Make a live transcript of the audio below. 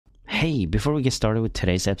Hey, before we get started with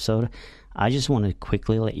today's episode, I just want to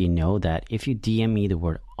quickly let you know that if you DM me the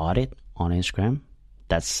word audit on Instagram,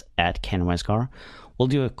 that's at Ken Westgar, we'll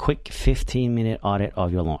do a quick 15-minute audit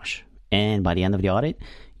of your launch. And by the end of the audit,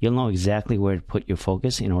 you'll know exactly where to put your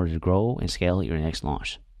focus in order to grow and scale your next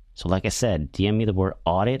launch. So like I said, DM me the word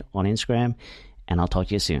audit on Instagram, and I'll talk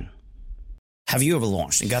to you soon. Have you ever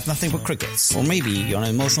launched and got nothing but crickets? Or maybe you're on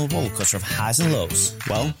an emotional roller coaster of highs and lows?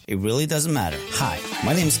 Well, it really doesn't matter. Hi,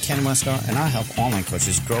 my name is Ken Westgar, and I help online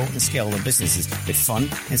coaches grow and scale their businesses with fun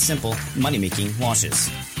and simple money-making launches.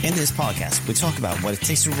 In this podcast, we talk about what it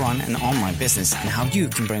takes to run an online business and how you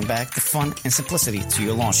can bring back the fun and simplicity to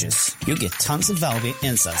your launches. You'll get tons of valuable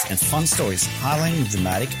insights and fun stories highlighting the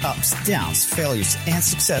dramatic ups, downs, failures, and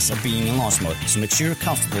success of being in launch mode. So make sure you're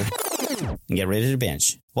comfortable and get ready to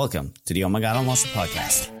binge. Welcome to the Oh My God on Launch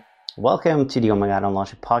podcast. Welcome to the Oh My God on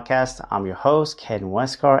Launch podcast. I'm your host, Ken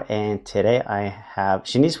Westgar, and today I have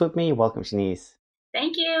Shanice with me. Welcome, Shanice.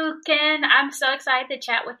 Thank you, Ken. I'm so excited to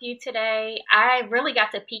chat with you today. I really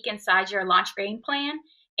got to peek inside your launch game plan,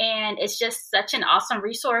 and it's just such an awesome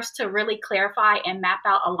resource to really clarify and map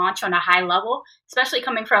out a launch on a high level, especially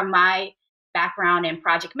coming from my background in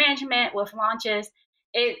project management with launches.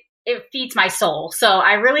 It feeds my soul. So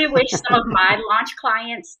I really wish some of my launch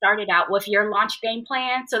clients started out with your launch game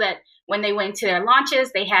plan so that when they went to their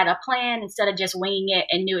launches, they had a plan instead of just winging it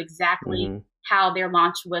and knew exactly how their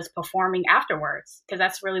launch was performing afterwards, because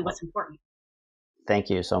that's really what's important.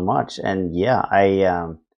 Thank you so much. And yeah,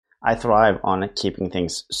 I thrive on keeping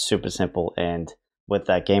things super simple. And with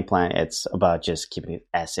that game plan, it's about just keeping it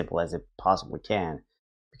as simple as it possibly can,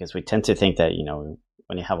 because we tend to think that,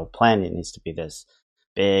 when you have a plan, it needs to be this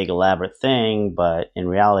big elaborate thing, but in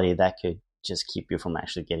reality that could just keep you from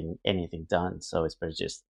actually getting anything done. So it's better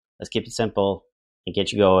just let's keep it simple and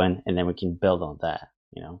get you going, and then we can build on that.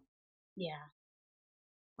 Yeah,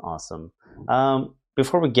 awesome.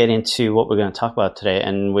 Before we get into what we're going to talk about today,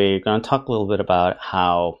 and we're going to talk a little bit about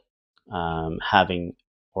how having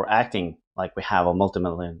or acting like we have a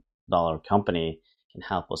multi-million-dollar company can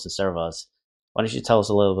help us and serve us. Why don't you tell us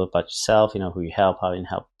a little bit about yourself, who you help, how you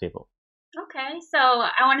help people. Okay, so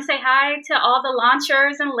I want to say hi to all the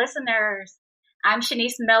launchers and listeners. I'm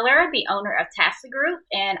Shanice Miller, the owner of Tassa Group,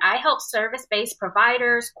 and I help service-based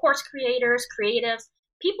providers, course creators, creatives,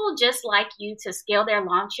 people just like you to scale their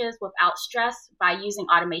launches without stress by using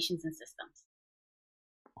automations and systems.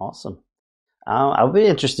 Awesome. I'll be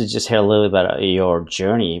interested to just hear a little bit about your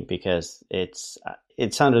journey, because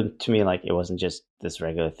it sounded to me like it wasn't just this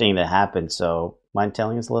regular thing that happened. So mind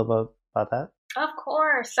telling us a little bit about that? Of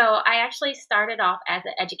course. So I actually started off as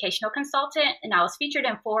an educational consultant, and I was featured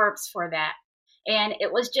in Forbes for that. And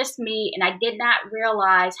it was just me, and I did not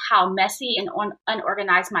realize how messy and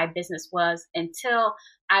unorganized my business was until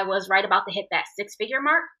I was right about to hit that six-figure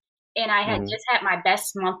mark. And I had just had my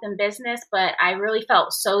best month in business, but I really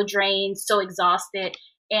felt so drained, so exhausted.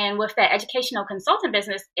 And with that educational consultant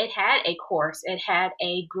business, it had a course, it had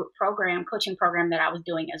a group program, coaching program that I was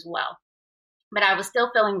doing as well. But I was still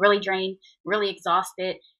feeling really drained, really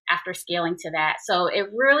exhausted after scaling to that. So it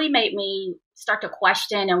really made me start to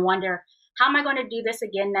question and wonder, how am I going to do this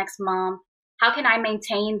again next month? How can I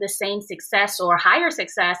maintain the same success or higher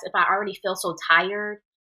success if I already feel so tired?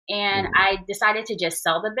 And I decided to just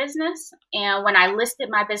sell the business. And when I listed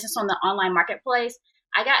my business on the online marketplace,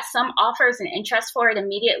 I got some offers and interest for it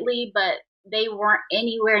immediately, but they weren't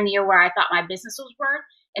anywhere near where I thought my business was worth.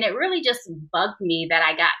 And it really just bugged me that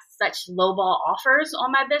I got such lowball offers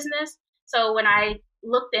on my business. So when I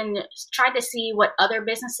looked and tried to see what other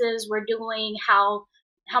businesses were doing, how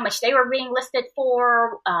much they were being listed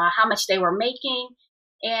for, how much they were making,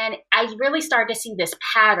 and I really started to see this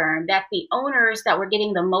pattern that the owners that were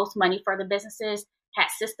getting the most money for the businesses had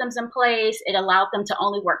systems in place. It allowed them to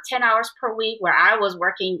only work 10 hours per week, where I was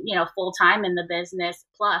working, full time in the business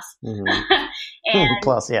plus. And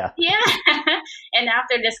plus, yeah. Yeah. And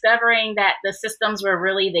after discovering that the systems were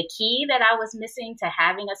really the key that I was missing to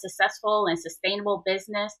having a successful and sustainable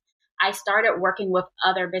business, I started working with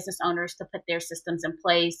other business owners to put their systems in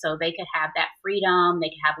place so they could have that freedom, they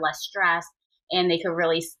could have less stress, and they could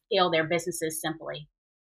really scale their businesses simply.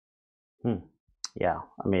 Yeah.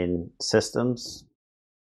 I mean, systems,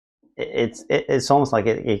 it's almost like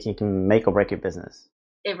it can make or break your business.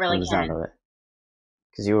 It really can.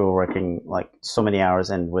 Because you were working like so many hours,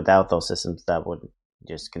 and without those systems, that would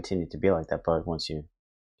just continue to be like that. But once you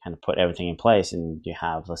kind of put everything in place and you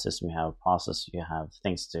have a system, you have a process, you have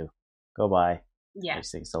things to go by, it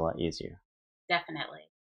makes things a lot easier. Definitely.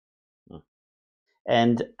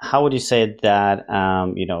 And how would you say that,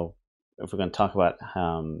 if we're going to talk about,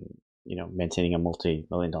 maintaining a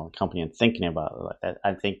multi-million-dollar company and thinking about it like that,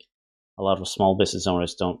 I think a lot of small business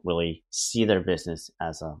owners don't really see their business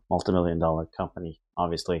as a multi-million-dollar company,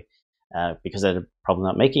 obviously, because they're probably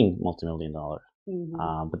not making multi-million-dollar.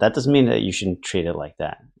 But that doesn't mean that you shouldn't treat it like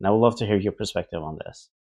that. And I would love to hear your perspective on this.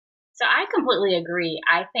 So I completely agree.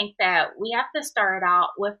 I think that we have to start out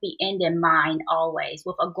with the end in mind always,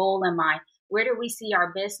 with a goal in mind. Where do we see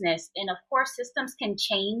our business? And of course, systems can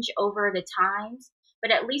change over the times,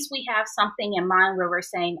 but at least we have something in mind where we're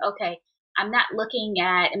saying, okay, I'm not looking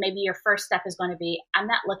at, and maybe your first step is going to be, I'm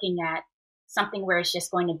not looking at something where it's just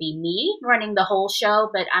going to be me running the whole show,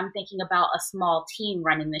 but I'm thinking about a small team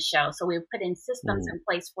running the show. So we put in systems in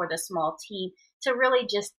place for the small team to really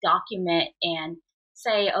just document and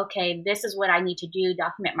say, okay, this is what I need to do,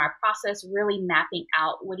 document my process, really mapping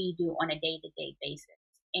out what do you do on a day-to-day basis.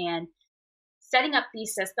 And setting up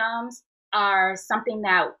these systems are something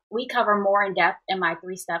that we cover more in depth in my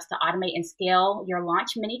 3 steps to automate and scale your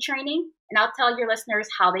launch mini training. And I'll tell your listeners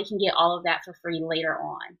how they can get all of that for free later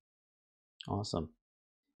on. Awesome.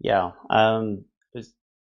 Yeah.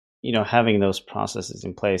 Having those processes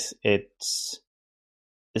in place, it's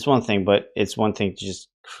one thing, but it's one thing to just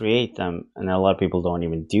create them. And a lot of people don't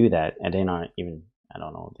even do that. And they're not even, I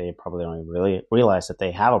don't know, they probably don't even really realize that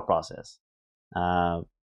they have a process.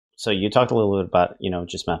 So you talked a little bit about,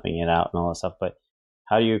 just mapping it out and all that stuff, but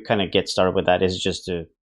how do you kind of get started with that? Is it just to,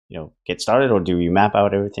 get started, or do you map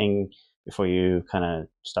out everything before you kind of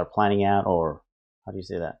start planning out, or how do you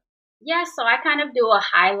say that? Yeah, so I kind of do a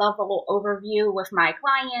high level overview with my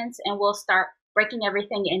clients, and we'll start breaking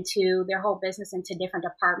everything into their whole business into different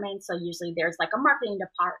departments. So usually there's like a marketing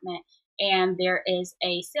department, and there is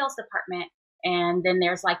a sales department, and then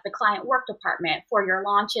there's like the client work department. For your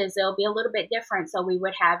launches, it'll be a little bit different. So we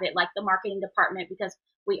would have it like the marketing department, because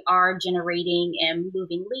we are generating and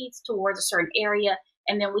moving leads towards a certain area.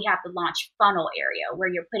 And then we have the launch funnel area where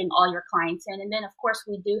you're putting all your clients in. And then, of course,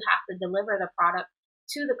 we do have to deliver the product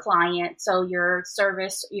to the client. So your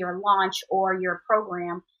service, your launch, or your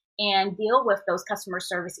program, and deal with those customer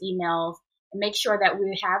service emails and make sure that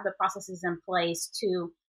we have the processes in place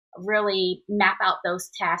to really map out those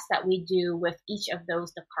tasks that we do with each of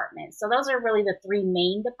those departments. So those are really the 3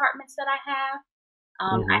 main departments that I have.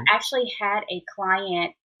 I actually had a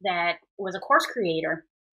client that was a course creator,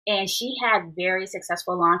 and she had very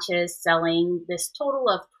successful launches selling this total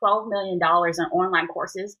of $12 million in online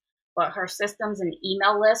courses, but her systems and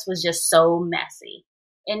email list was just so messy.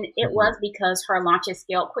 And it was because her launches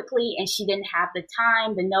scaled quickly and she didn't have the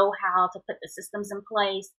time, the know-how to put the systems in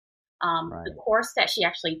place. The course that she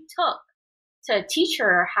actually took to teach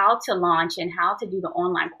her how to launch and how to do the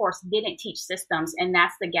online course didn't teach systems. And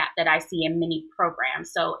that's the gap that I see in many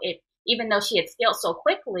programs. So even though she had scaled so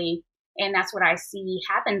quickly, and that's what I see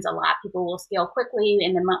happens a lot, people will scale quickly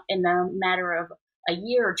in the matter of a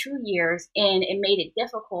year or 2 years, and it made it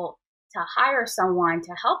difficult to hire someone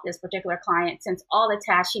to help this particular client, since all the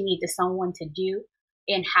tasks she needed someone to do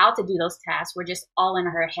and how to do those tasks were just all in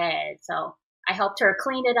her head. So I helped her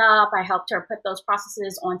clean it up. I helped her put those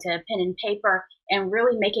processes onto pen and paper and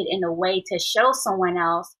really make it in a way to show someone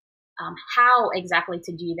else how exactly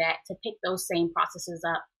to do that, to pick those same processes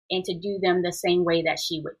up and to do them the same way that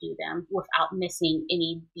she would do them without missing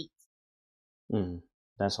any beats.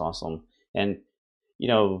 That's awesome. And,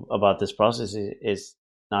 about this process is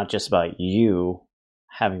not just about you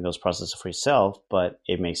having those processes for yourself, but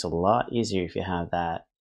it makes it a lot easier if you have that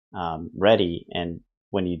ready. And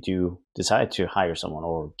when you do decide to hire someone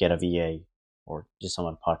or get a VA or just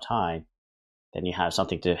someone part-time, then you have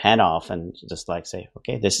something to hand off and just like say,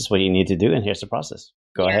 okay, this is what you need to do, and here's the process.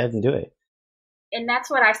 Go ahead and do it. And that's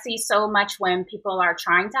what I see so much when people are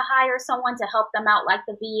trying to hire someone to help them out, like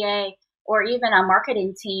the VA or even a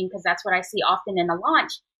marketing team, because that's what I see often in the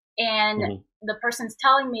launch. And the person's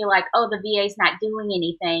telling me like, oh, the VA's not doing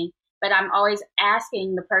anything. But I'm always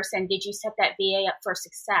asking the person, did you set that VA up for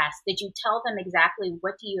success? Did you tell them exactly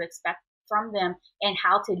what do you expect from them and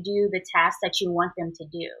how to do the tasks that you want them to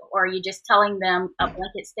do? Or are you just telling them a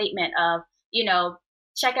blanket statement of,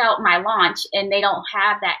 check out my launch, and they don't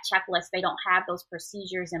have that checklist. They don't have those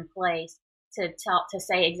procedures in place to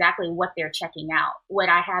say exactly what they're checking out. What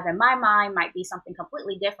I have in my mind might be something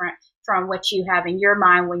completely different from what you have in your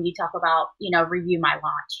mind when you talk about, review my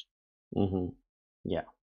launch. Yeah.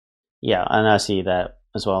 Yeah. And I see that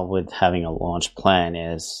as well with having a launch plan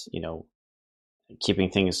is,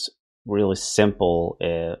 keeping things really simple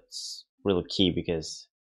is really key, because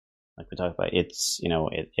like we talked about, it's,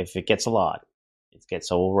 if it gets a lot, it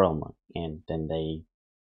gets overwhelming, and then they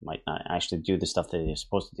might not actually do the stuff that they're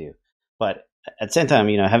supposed to do. But at the same time,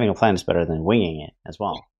 having a plan is better than winging it as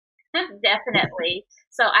well. Definitely.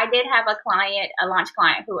 So I did have a launch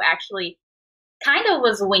client who actually kind of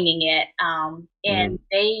was winging it, and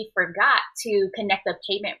they forgot to connect the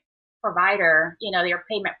payment provider, their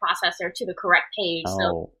payment processor, to the correct page.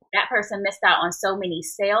 So that person missed out on so many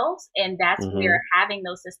sales, and that's where having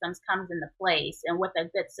those systems comes into place. And with a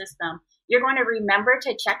good system, you're going to remember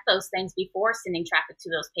to check those things before sending traffic to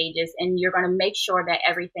those pages, and you're going to make sure that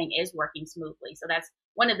everything is working smoothly. So that's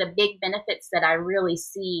one of the big benefits that I really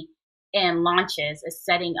see in launches, is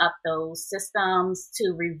setting up those systems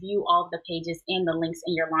to review all of the pages and the links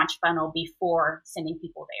in your launch funnel before sending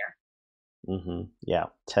people there. Yeah,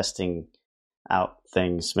 testing out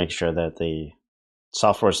things, make sure that the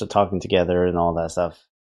softwares are talking together and all that stuff.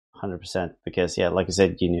 100%. Because like I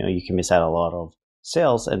said, you can miss out a lot of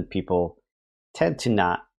sales, and people tend to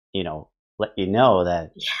not, let you know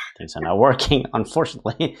that things are not working.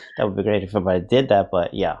 Unfortunately, that would be great if everybody did that.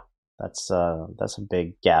 But that's a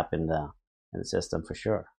big gap in the system for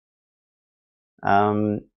sure.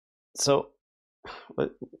 So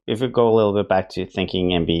if we go a little bit back to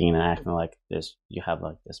thinking and being and acting like this, you have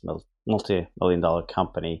like this multi-million-dollar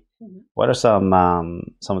company. What are some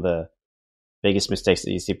of the biggest mistakes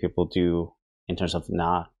that you see people do in terms of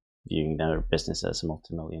not viewing their business as a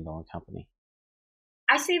multi-million-dollar company?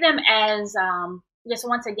 I see them as just,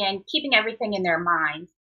 once again, keeping everything in their mind.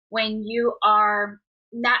 When you are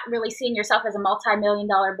not really seeing yourself as a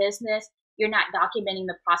multi-million-dollar business, you're not documenting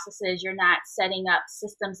the processes. You're not setting up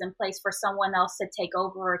systems in place for someone else to take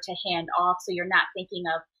over or to hand off. So you're not thinking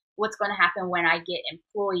of what's going to happen when I get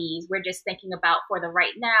employees. We're just thinking about, for the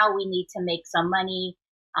right now, we need to make some money.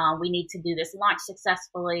 We need to do this launch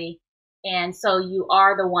successfully. And so you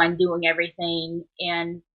are the one doing everything.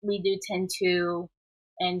 And we do tend to,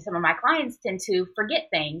 and some of my clients tend to forget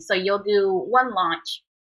things. So you'll do one launch,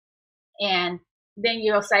 and then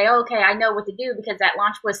you'll say, okay, I know what to do because that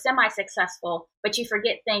launch was semi-successful, but you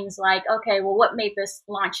forget things like, okay, well, what made this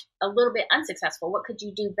launch a little bit unsuccessful? What could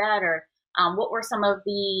you do better? What were some of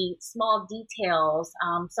the small details?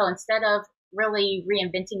 So instead of really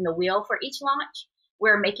reinventing the wheel for each launch,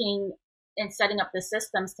 we're making and setting up the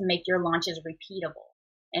systems to make your launches repeatable.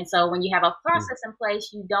 And so when you have a process in place,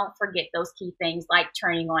 you don't forget those key things like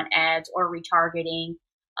turning on ads or retargeting,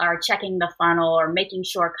 or checking the funnel, or making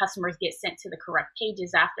sure customers get sent to the correct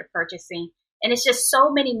pages after purchasing. And it's just so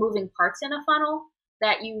many moving parts in a funnel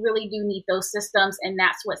that you really do need those systems. And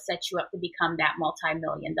that's what sets you up to become that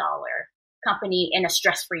multi-million-dollar company in a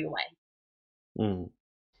stress-free way.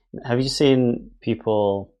 Have you seen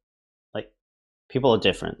people are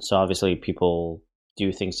different. So obviously people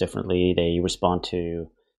do things differently. They respond to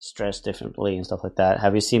stress differently and stuff like that.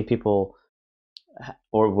 Have you seen people,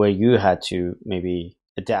 or where you had to maybe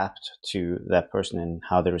adapt to that person and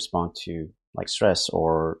how they respond to like stress,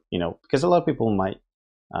 or because a lot of people might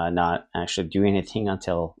not actually do anything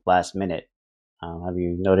until last minute. Have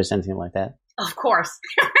you noticed anything like that? Of course.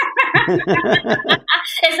 Is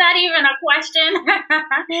that even a question?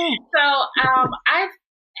 So I've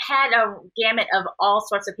had a gamut of all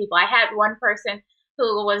sorts of people. I had one person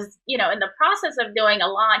who was in the process of doing a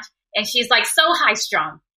launch, and she's like so high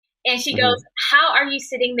strung, and she goes, how are you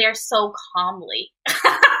sitting there so calmly?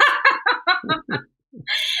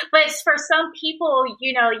 But for some people,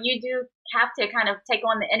 you do have to kind of take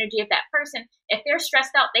on the energy of that person. If they're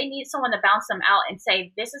stressed out, they need someone to bounce them out and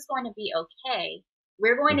say, this is going to be okay.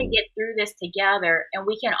 We're going to get through this together, and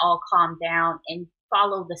we can all calm down and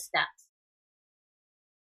follow the steps.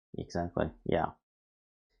 Exactly. Yeah.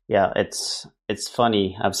 It's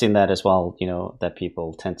funny. I've seen that as well, that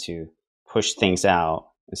people tend to push things out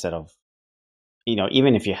instead of,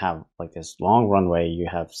 even if you have like this long runway, you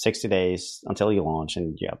have 60 days until you launch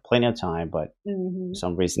and you have plenty of time, but for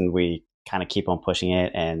some reason we kind of keep on pushing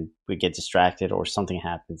it and we get distracted or something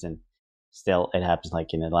happens, and still it happens like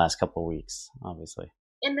in the last couple of weeks, obviously.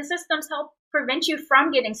 And the systems help prevent you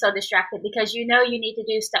from getting so distracted, because you need to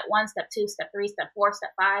do step 1, step 2, step 3, step 4,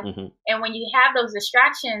 step 5. And when you have those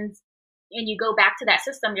distractions and you go back to that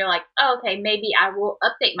system, you're like, oh, okay, maybe I will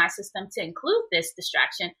update my system to include this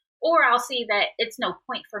distraction, or I'll see that it's no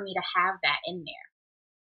point for me to have that in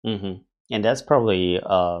there. And that's probably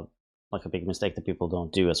like a big mistake that people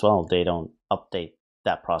don't do as well. They don't update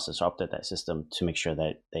that process or update that system to make sure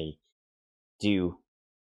that they do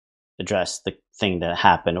address the thing that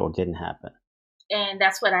happened or didn't happen. And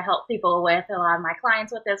that's what I help people with, a lot of my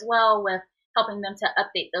clients with as well, with helping them to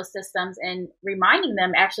update those systems and reminding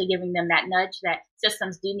them, actually giving them that nudge that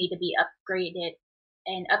systems do need to be upgraded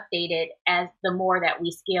and updated as the more that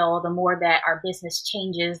we scale, the more that our business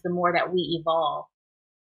changes, the more that we evolve.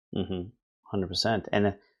 100%. And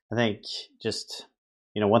I think just,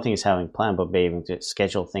 one thing is having a plan, but being able to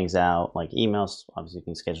schedule things out, like emails, obviously you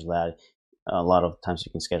can schedule that. a lot of times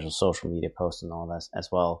you can schedule social media posts and all that as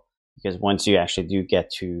well. Because once you actually do get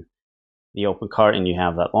to the open cart and you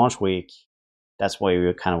have that launch week, that's why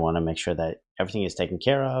you kind of want to make sure that everything is taken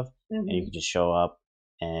care of, and you can just show up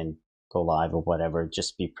and go live or whatever,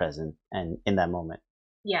 just be present and in that moment.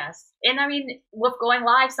 Yes. And I mean, with going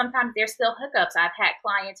live, sometimes there's still hiccups. I've had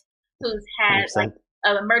clients who's had 100%. like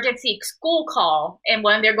an emergency school call, and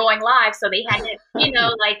when they're going live, so they had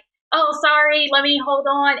to, like, oh, sorry, let me hold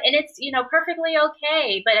on. And it's, perfectly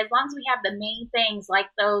okay. But as long as we have the main things like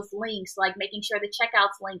those links, like making sure the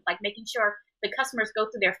checkout's linked, like making sure the customers go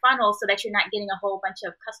through their funnel so that you're not getting a whole bunch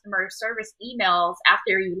of customer service emails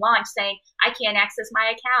after you launch saying, I can't access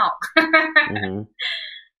my account.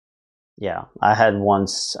 Yeah, I had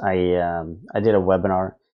once, I did a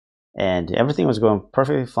webinar and everything was going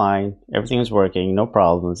perfectly fine. Everything was working, no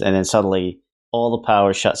problems. And then suddenly all the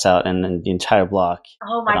power shuts out and then the entire block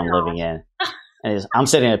that I'm living in. And I'm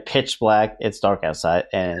sitting at pitch black. It's dark outside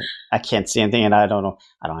and I can't see anything. And I don't know.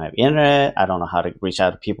 I don't have internet. I don't know how to reach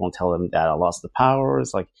out to people and tell them that I lost the power.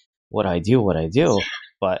 It's like, what do I do?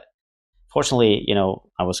 But fortunately,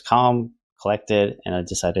 I was calm, collected, and I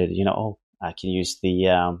decided, I can use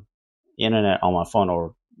the internet on my phone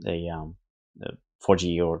or the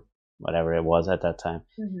 4G or whatever it was at that time.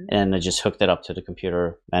 And I just hooked it up to the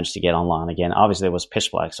computer, managed to get online again. Obviously, it was pitch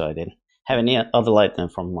black, so I didn't have any other light than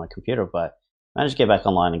from my computer, but managed to get back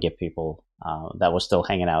online and get people that were still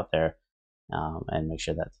hanging out there and make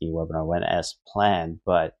sure that the webinar went as planned.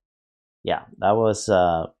 But yeah, that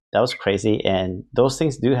was crazy, and those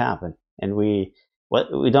things do happen, and we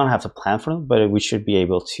don't have to plan for them, but we should be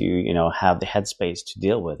able to have the headspace to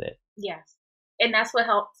deal with it. Yes, and that's what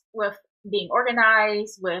helps with being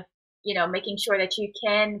organized, with making sure that you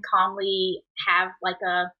can calmly have like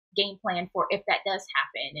a game plan for if that does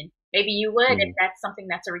happen. And maybe you would, if that's something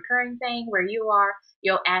that's a recurring thing where you are,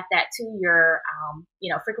 you'll add that to your,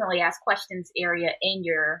 frequently asked questions area in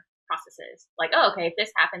your processes. Like, oh, okay, if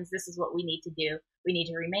this happens, this is what we need to do. We need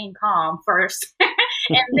to remain calm first,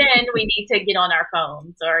 and then we need to get on our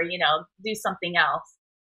phones or, do something else.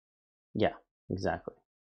 Yeah, exactly.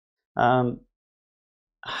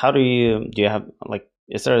 How do you have, like,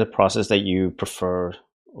 is there a process that you prefer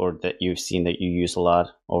or that you've seen that you use a lot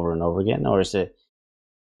over and over again, or is it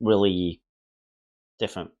really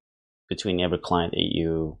different between every client that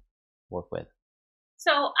you work with?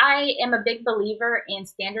 So I am a big believer in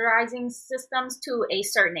standardizing systems to a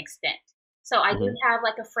certain extent. So I do have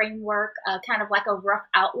like a framework, kind of like a rough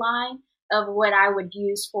outline of what I would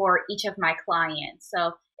use for each of my clients.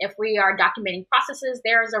 So if we are documenting processes,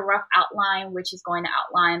 there is a rough outline, which is going to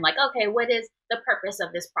outline like, okay, what is the purpose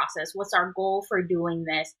of this process? What's our goal for doing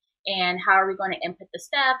this? And how are we going to input the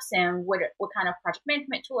steps? And what kind of project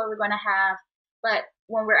management tool are we going to have? But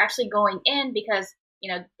when we're actually going in, because,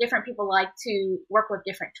 different people like to work with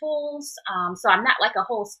different tools. So I'm not like a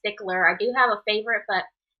whole stickler. I do have a favorite, but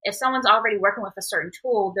if someone's already working with a certain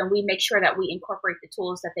tool, then we make sure that we incorporate the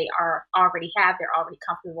tools that they they're already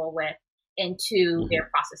comfortable with into their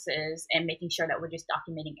processes, and making sure that we're just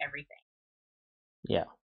documenting everything. Yeah.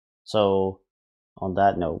 So on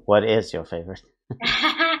that note, what is your favorite?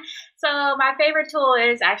 So my favorite tool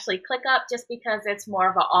is actually ClickUp, just because it's more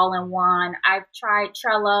of an all-in-one. I've tried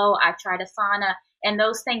Trello, I've tried Asana, and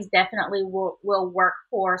those things definitely will work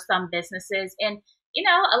for some businesses. And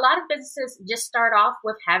a lot of businesses just start off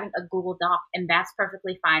with having a Google Doc, and that's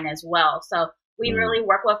perfectly fine as well. So we really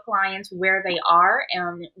work with clients where they are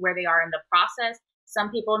and where they are in the process. Some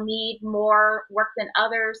people need more work than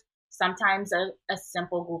others. Sometimes a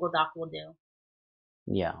simple Google Doc will do.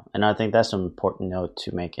 Yeah, and I think that's an important note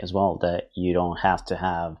to make as well, that you don't have to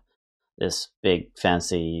have this big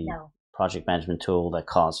fancy project management tool that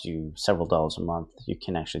costs you several dollars a month. You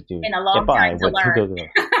can actually in a long time to learn. Google.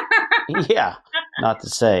 Yeah, not to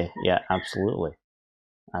say. Yeah, absolutely.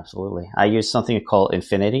 Absolutely. I use something called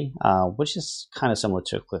Infinity, which is kind of similar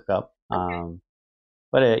to ClickUp. Okay.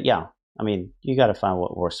 But yeah, I mean, you got to find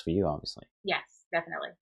what works for you, obviously. Yes, definitely.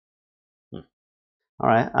 All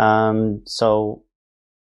right. So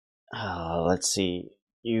let's see.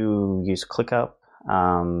 You use ClickUp.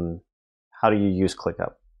 How do you use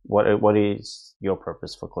ClickUp? What is your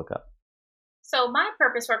purpose for ClickUp? So my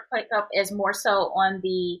purpose for ClickUp is more so on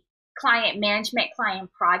the client management, client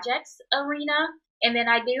projects arena. And then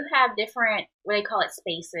I do have different, what they call it,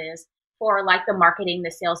 spaces for like the marketing,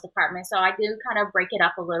 the sales department. So I do kind of break it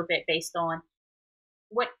up a little bit based on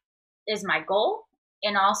what is my goal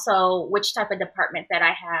and also which type of department that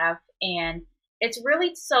I have. And it's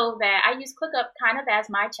really so that I use ClickUp kind of as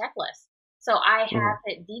my checklist. So I have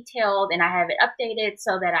it detailed and I have it updated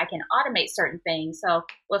so that I can automate certain things. So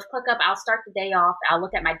with ClickUp, I'll start the day off. I'll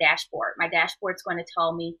look at my dashboard. My dashboard's going to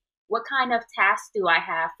tell me what kind of tasks do I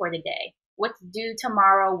have for the day? What's due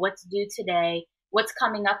tomorrow? What's due today? What's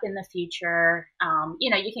coming up in the future?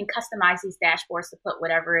 You can customize these dashboards to put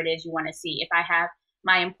whatever it is you want to see. If I have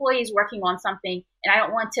my employees working on something and I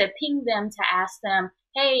don't want to ping them to ask them,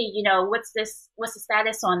 hey, what's the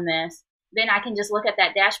status on this? Then I can just look at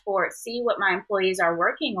that dashboard, see what my employees are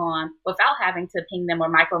working on without having to ping them or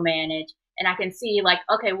micromanage. And I can see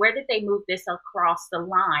okay, where did they move this across the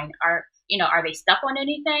line? Are they stuck on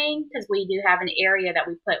anything? Because we do have an area that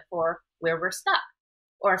we put for where we're stuck.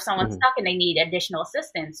 Or if someone's stuck and they need additional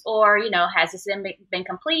assistance, or, has this been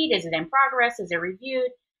complete? Is it in progress? Is it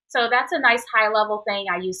reviewed? So that's a nice high level thing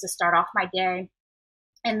I use to start off my day.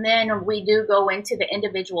 And then we do go into the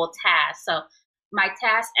individual tasks. So my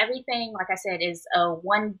task, everything, like I said, is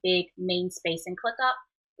one big main space in ClickUp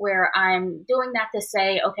where I'm doing that to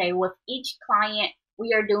say, okay, with each client,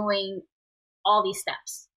 we are doing all these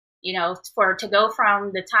steps, to go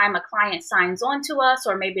from the time a client signs on to us,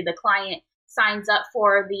 or maybe the client signs up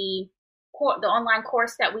for the online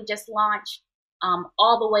course that we just launched,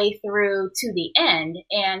 all the way through to the end.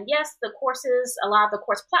 And yes, the courses, a lot of the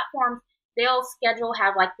course platforms, they'll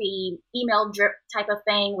have the email drip type of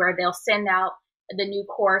thing where they'll send out the new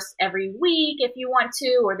course every week if you want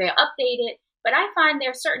to, or they'll update it. But I find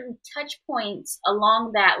there are certain touch points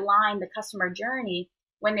along that line, the customer journey,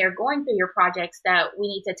 when they're going through your projects that we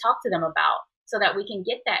need to talk to them about so that we can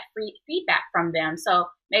get that free feedback from them. So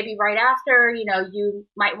maybe right after, you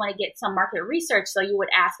might want to get some market research. So you would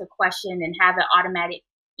ask a question and have an automatic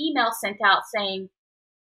email sent out saying,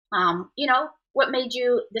 what made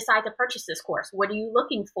you decide to purchase this course? What are you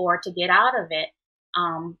looking for to get out of it?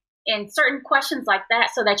 And certain questions like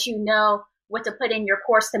that so that you know what to put in your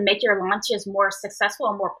course to make your launches more successful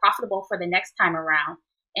and more profitable for the next time around.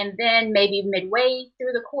 And then maybe midway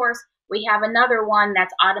through the course, we have another one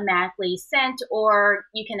that's automatically sent, or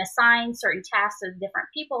you can assign certain tasks to different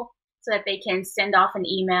people so that they can send off an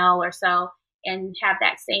email or so and have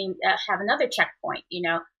that same, have another checkpoint,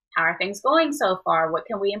 how are things going so far? What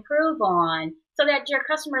can we improve on? So that your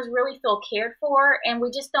customers really feel cared for and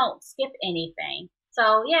we just don't skip anything.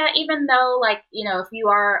 So yeah, even though if you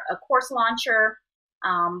are a course launcher,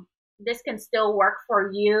 this can still work for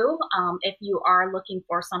you if you are looking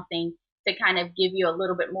for something to kind of give you a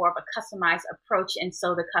little bit more of a customized approach, and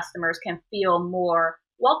so the customers can feel more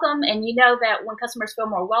welcome. And you know that when customers feel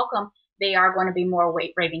more welcome, they are going to be more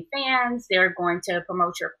raving fans. They're going to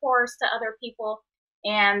promote your course to other people,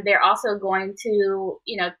 and they're also going to,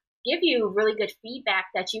 give you really good feedback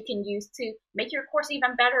that you can use to make your course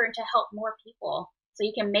even better and to help more people, so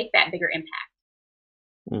you can make that bigger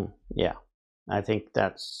impact. Yeah, I think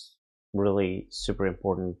that's really super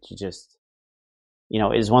important to just,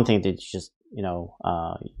 it's one thing that you just,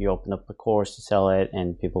 you open up the course to sell it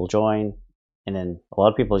and people join. And then a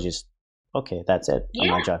lot of people just, okay, that's it.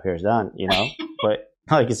 Yeah. My job here is done, But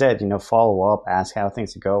like you said, follow up, ask how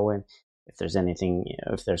things are going, if there's anything,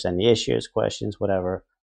 if there's any issues, questions, whatever.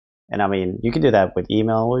 And I mean, you can do that with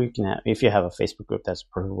email, or you can have, if you have a Facebook group, that's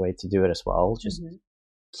a perfect way to do it as well. Just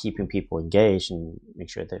keeping people engaged and make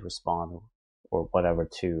sure they respond or whatever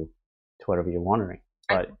to whatever you're wondering.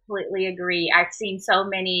 But I completely agree. I've seen so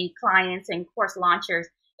many clients and course launchers,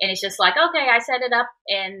 and it's just like, okay, I set it up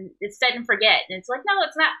and it's set and forget. And it's like, no,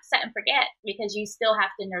 it's not set and forget, because you still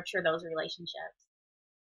have to nurture those relationships.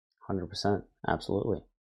 100%. Absolutely.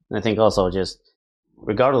 And I think also, just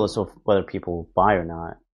regardless of whether people buy or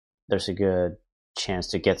not, there's a good chance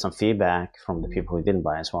to get some feedback from the people who didn't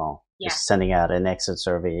buy as well. Yeah. Just sending out an exit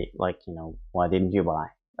survey, why didn't you buy?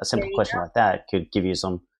 A simple question like that could give you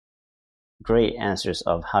some great answers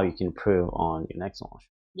of how you can improve on your next launch.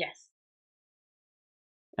 Yes.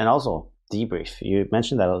 And also debrief. You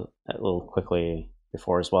mentioned that a little quickly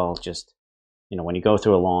before as well. Just, when you go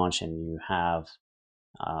through a launch and you have,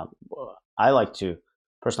 I like to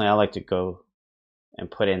go and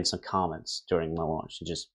put in some comments during my launch, and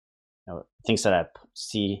just, things that I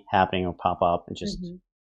see happening or pop up, and just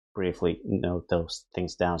briefly note those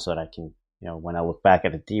things down so that I can, when I look back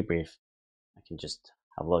at the debrief, I can just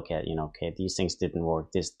have a look at, okay, these things didn't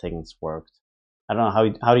work, these things worked. I don't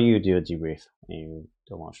know, how do you do a debrief when you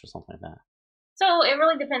do a launch or something like that? So it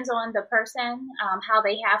really depends on the person, how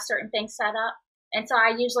they have certain things set up. And so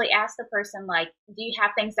I usually ask the person, do you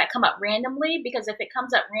have things that come up randomly? Because if it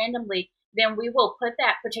comes up randomly, then we will put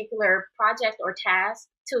that particular project or task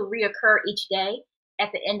to reoccur each day at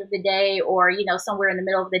the end of the day, or, somewhere in the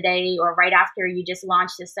middle of the day, or right after you just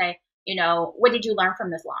launched, to say, what did you learn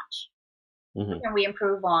from this launch? What can we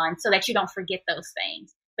improve on so that you don't forget those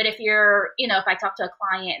things? But if you're, if I talk to a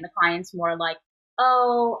client and the client's more like,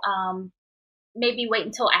 oh, maybe wait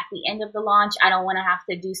until at the end of the launch, I don't want to have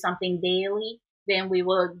to do something daily, then we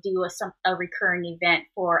will do a recurring event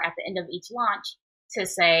for at the end of each launch to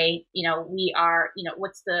say, we are,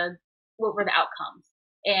 what were the outcomes?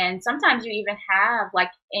 And sometimes you even have,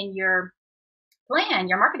 like, in your plan,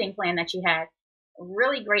 your marketing plan that you had,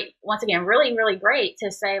 really great, once again, really, really great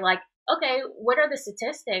to say, like, okay, what are the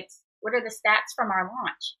statistics? What are the stats from our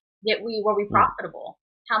launch? Were we profitable?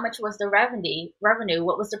 How much was the revenue?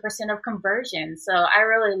 What was the percent of conversion? So I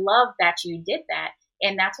really love that you did that.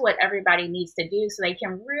 And that's what everybody needs to do so they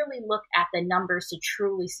can really look at the numbers to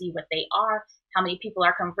truly see what they are, how many people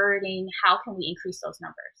are converting, how can we increase those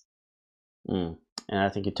numbers. And I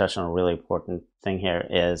think you touched on a really important thing here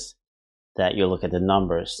is that you look at the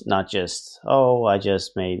numbers, not just, oh, I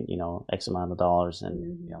just made, X amount of dollars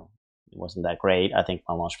and, it wasn't that great. I think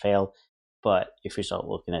my launch failed. But if you start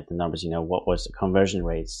looking at the numbers, what was the conversion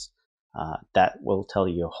rates, that will tell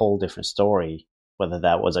you a whole different story, whether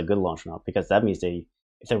that was a good launch or not, because that means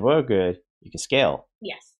if they were good, you can scale.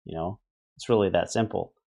 Yes. It's really that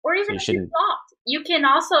simple. Or even if you flopped, you can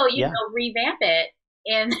also, revamp it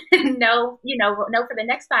and know for the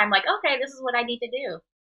next time, like, okay, this is what I need to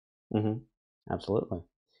do. Absolutely.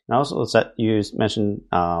 And also, you mentioned,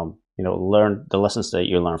 learn the lessons that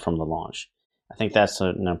you learned from the launch. I think that's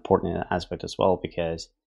an important aspect as well, because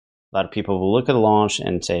a lot of people will look at the launch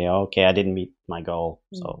and say, oh, okay, I didn't meet my goal,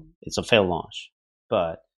 so it's a failed launch.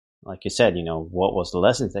 But like you said, what was the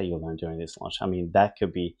lessons that you learned during this launch? I mean, that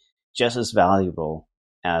could be just as valuable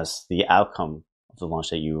as the outcome of the launch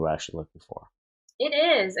that you were actually looking for. It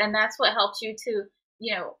is. And that's what helps you to,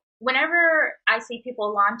 whenever I see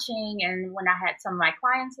people launching and when I had some of my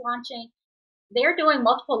clients launching, they're doing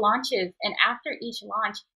multiple launches. And after each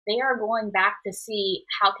launch, they are going back to see,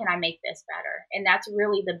 how can I make this better? And that's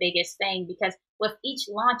really the biggest thing, because with each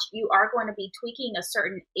launch, you are going to be tweaking a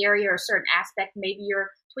certain area or certain aspect. Maybe you're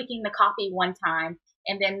tweaking the copy one time,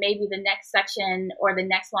 and then maybe the next section or the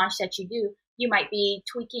next launch that you do, you might be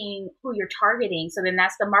tweaking who you're targeting. So then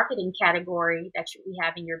that's the marketing category that we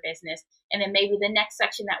have in your business. And then maybe the next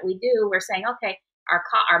section that we do, we're saying, okay,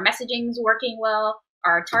 our messaging's working well,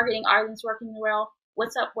 our targeting audience working well.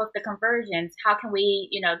 What's up with the conversions? How can we,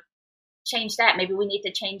 change that? Maybe we need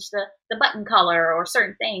to change the button color or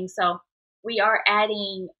certain things. So we are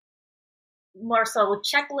adding more so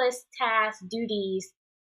checklists, tasks, duties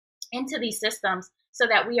into these systems so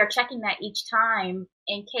that we are checking that each time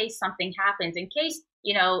in case something happens. In case,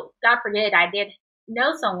 God forbid, I did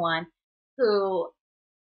know someone who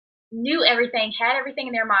knew everything, had everything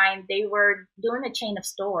in their mind. They were doing a chain of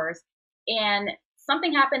stores and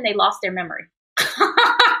something happened. They lost their memory.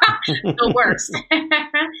 The worst.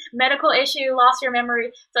 Medical issue, lost your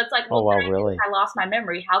memory. So it's like, well, really? I lost my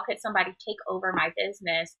memory. How could somebody take over my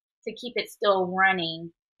business to keep it still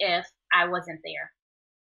running if I wasn't there?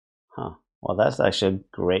 Huh. Well, that's actually a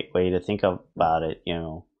great way to think about it.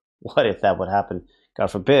 What if that would happen?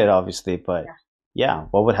 God forbid, obviously, but yeah,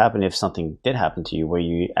 what would happen if something did happen to you where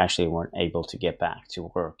you actually weren't able to get back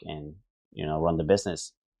to work and, run the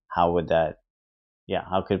business? How would that,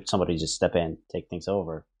 how could somebody just step in, take things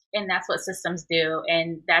over? And that's what systems do.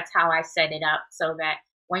 And that's how I set it up, so that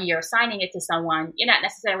when you're assigning it to someone, you're not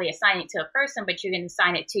necessarily assigning it to a person, but you can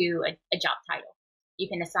assign it to a job title. You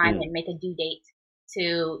can assign it and make a due date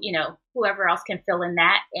to, whoever else can fill in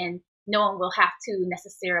that. And no one will have to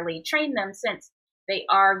necessarily train them, since they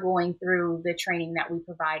are going through the training that we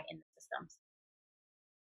provide in the systems.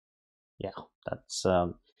 Yeah, that's,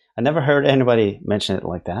 I never heard anybody mention it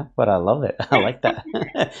like that, but I love it. I like that.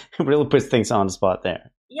 It really puts things on the spot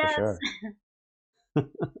there. Yes. For sure.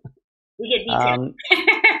 We get detailed.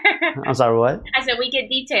 I'm sorry, what? I said we get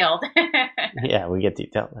detailed. Yeah, we get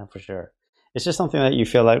detailed, for sure. It's just something that you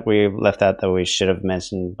feel like we've left out that we should have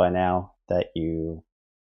mentioned by now that you,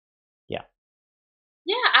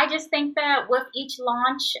 Yeah, I just think that with each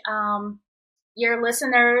launch, your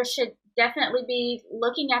listeners should definitely be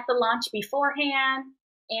looking at the launch beforehand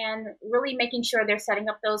and really making sure they're setting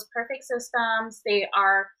up those perfect systems. They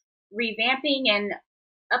are revamping and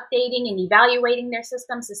updating and evaluating their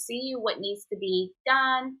systems to see what needs to be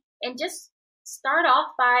done. And just start off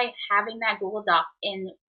by having that Google Doc and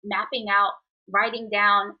mapping out, writing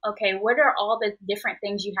down, okay, what are all the different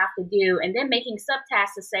things you have to do? And then making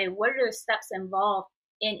subtasks to say, what are the steps involved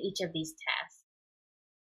in each of these tasks?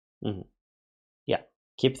 Mm-hmm. Yeah,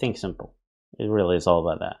 keep things simple. It really is all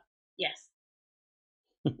about that. Yes.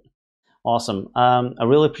 Awesome. I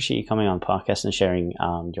really appreciate you coming on the podcast and sharing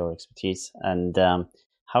your expertise. And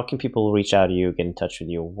how can people reach out to you, get in touch with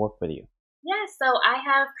you, work with you? Yeah, so I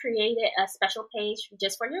have created a special page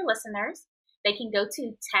just for your listeners. They can go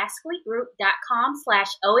to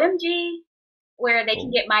tasklegroup.com/OMG, where they can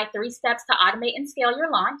get my 3 steps to automate and scale your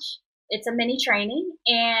launch. It's a mini training.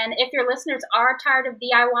 And if your listeners are tired of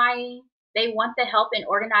DIYing, they want the help in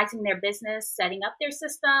organizing their business, setting up their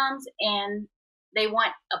systems, and they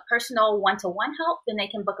want a personal one-to-one help, then they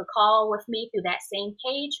can book a call with me through that same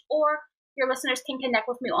page, or your listeners can connect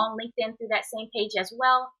with me on LinkedIn through that same page as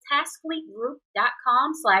well,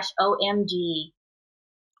 tasklegroup.com/OMG.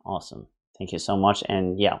 Awesome. Thank you so much.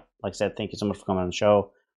 And yeah, like I said, thank you so much for coming on the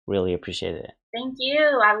show. Really appreciate it. Thank you.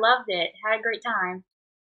 I loved it. Had a great time.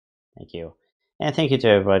 Thank you. And thank you to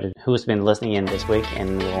everybody who's been listening in this week,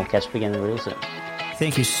 and we'll catch up again real soon.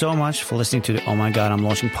 Thank you so much for listening to the Oh My God, I'm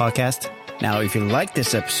Launching podcast. Now, if you like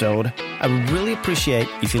this episode, I would really appreciate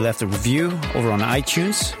if you left a review over on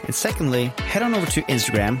iTunes. And secondly, head on over to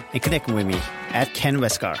Instagram and connect with me at Ken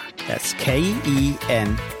Westgaard. That's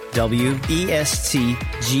KenWestgaard.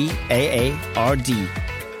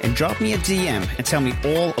 And drop me a DM and tell me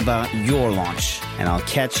all about your launch. And I'll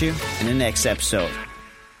catch you in the next episode.